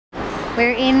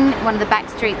We're in one of the back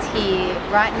streets here,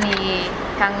 right near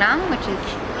Gangnam, which is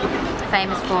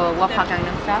famous for Whopper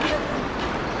Gangnam style.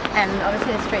 And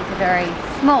obviously the streets are very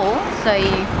small, so you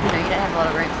don't have a lot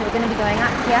of room. So we're going to be going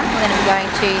up here. We're going to be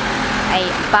going to a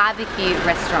barbecue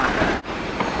restaurant.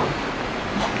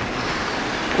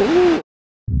 Ooh.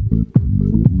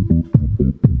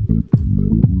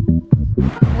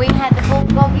 We had the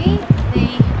bulgogi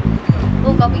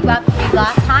barbecue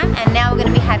last time, and now we're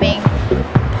going to be having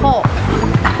pork,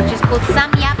 which is called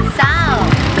samgyeopsal.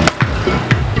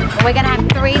 We're going to have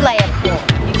 3-layer pork.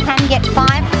 You can get 5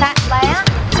 fat layer,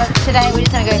 but today we're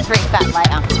just going to go 3 fat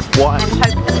layer. Why? And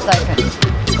hope that it's open.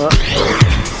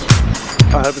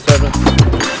 I hope it's open.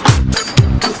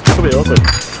 Could be open.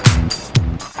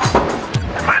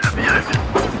 It might not be open.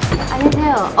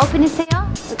 안녕하세요. 오픈이세요?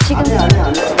 지금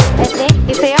네,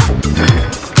 있어요?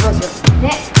 네. 네.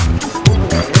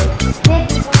 있어요?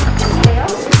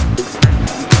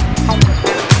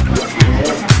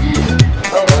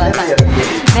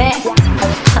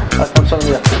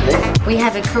 We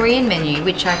have a Korean menu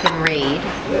which I can read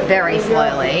very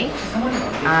slowly,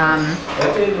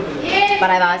 but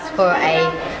I've asked for a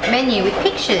menu with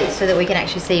pictures so that we can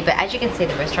actually see, but as you can see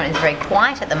the restaurant is very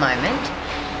quiet at the moment,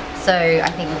 so I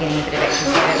think we're getting a bit of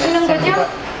extra service.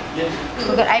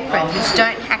 We've got aprons which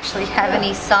don't actually have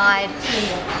any side,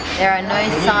 there are no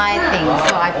side things,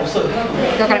 so I'm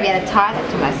not going to be able to tie that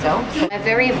to myself. I'm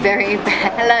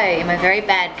a very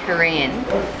bad Korean.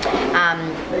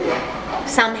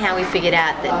 Somehow we figured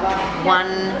out that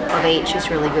one of each is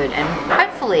really good, and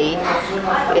hopefully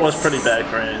it was pretty bad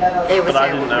Korean, but I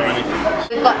didn't know anything.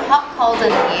 We've got hot cold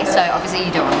in here, so obviously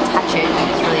you don't want to touch it,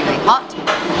 it's really hot.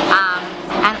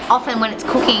 And often when it's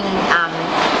cooking,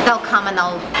 they'll come and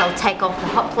they'll take off the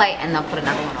hot plate and they'll put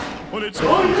another one on.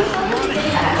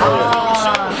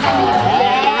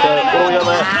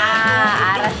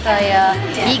 알았어요.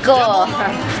 이거.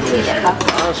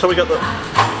 So we got the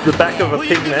back of a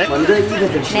pig neck.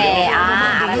 네,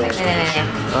 알았어요. 네네네.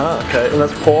 Okay, and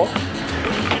that's pork.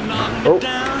 Oh,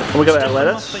 and we got our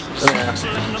lettuce and our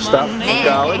stuff,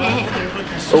 garlic.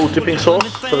 Oh, dipping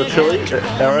sauce for the chili.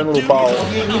 Our own little bowl.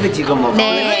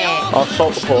 네. I'll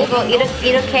salt the pork.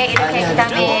 이렇게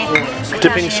그다음에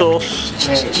Dipping sauce.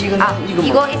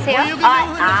 이거 있어요? 이거.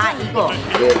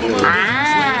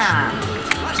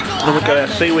 Then we've got our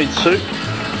seaweed soup.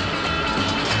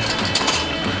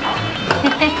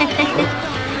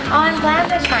 I'm glad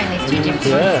we're trying these two different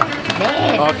ones.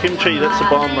 Yeah. Oh, kimchi, that's the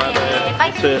bomb right there.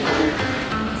 That's it.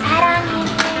 사랑해.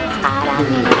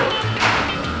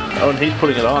 Oh, and he's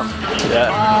putting it on. Yeah.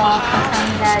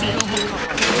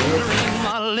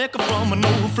 Liquor from an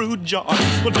old fruit jar.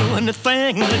 We'll do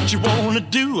anything that you wanna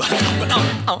do. But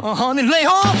honey, lay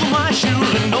off of my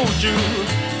shoes and don't you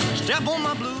step on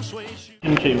my blue suede shoe.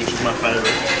 Kimchi, which is my favourite.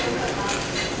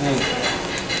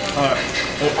 Alright.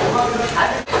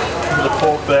 The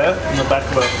pork there, in the back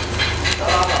of a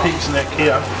pig's neck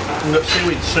here. We've got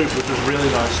seaweed soup, which is really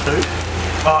nice too.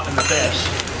 Oh, and the best.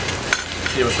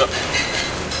 Here we've got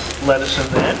lettuce in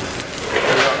there. We've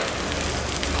got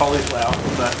cauliflower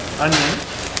with that onion.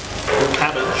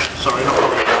 Cabbage, sorry, not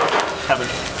cauliflower,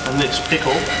 cabbage, and this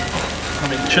pickle,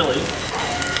 chili,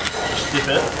 just dip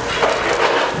it.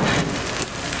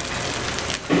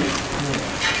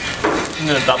 I'm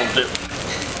going to double dip.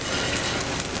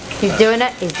 He's doing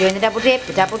it, he's doing the double dip,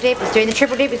 he's doing the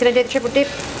triple dip, he's going to do the triple dip.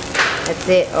 That's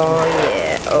it,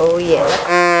 oh yeah.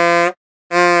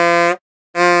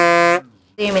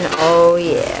 Zoom in, oh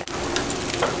yeah.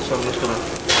 So I'm just going to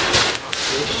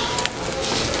this.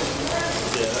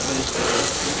 Yeah, that needs to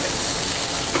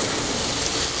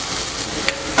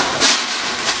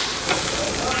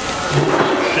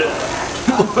Shit.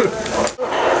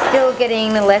 Still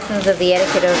getting the lessons of the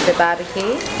etiquette of the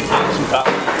barbecue. Some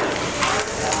garlic.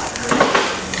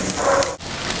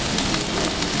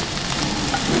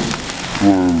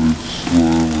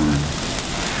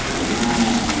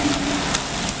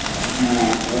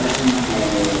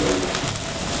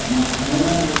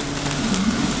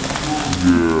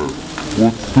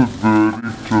 What's the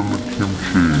verdict on the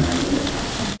kimchi?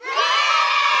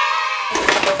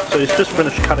 So he's just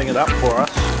finished cutting it up for us,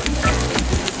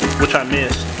 which I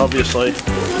missed, obviously,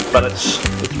 but it's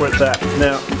where it's at.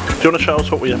 Now, do you want to show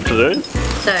us what we have to do?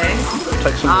 So,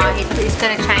 Take some he's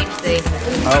going to change the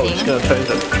Oh, he's going to change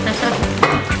it.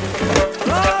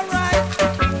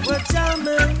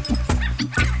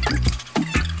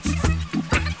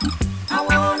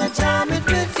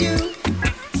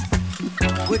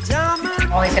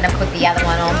 Oh, he's going to put the other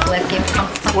one on, bless him.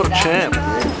 What a champ.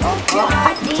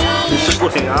 He's just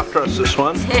looking after us, this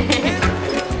one.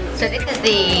 So this is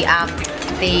the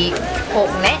the pork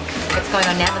neck. It's going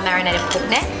on now, the marinated pork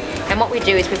neck. And what we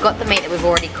do is we've got the meat that we've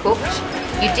already cooked.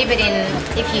 You dip it in,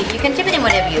 you can dip it in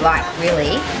whatever you like,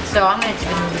 really. So I'm going to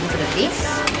dip it in a little bit of this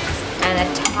and a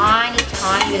tiny,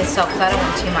 tiny bit of salt, because I don't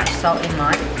want too much salt in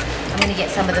mine. I'm going to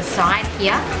get some of the side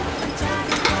here.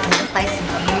 I'm going to place some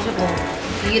beautiful,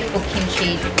 beautiful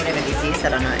kimchi, whatever this is,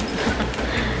 I don't know.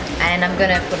 And I'm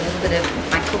going to put a little bit of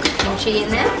my cooked kimchi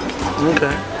in there.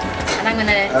 Okay. And I'm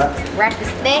going to wrap this,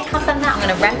 there comes something, I'm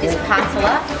going to wrap this parcel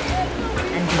up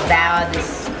and devour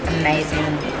this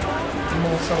amazing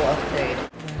morsel of food.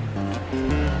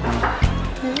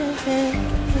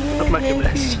 Don't make a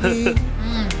mess.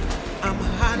 I'm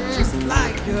hot just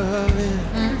like your oven,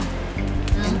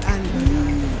 and I know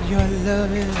your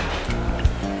loving.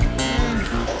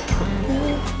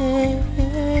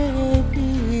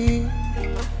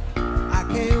 I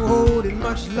can't hold it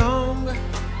much longer.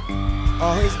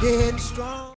 Always getting strong.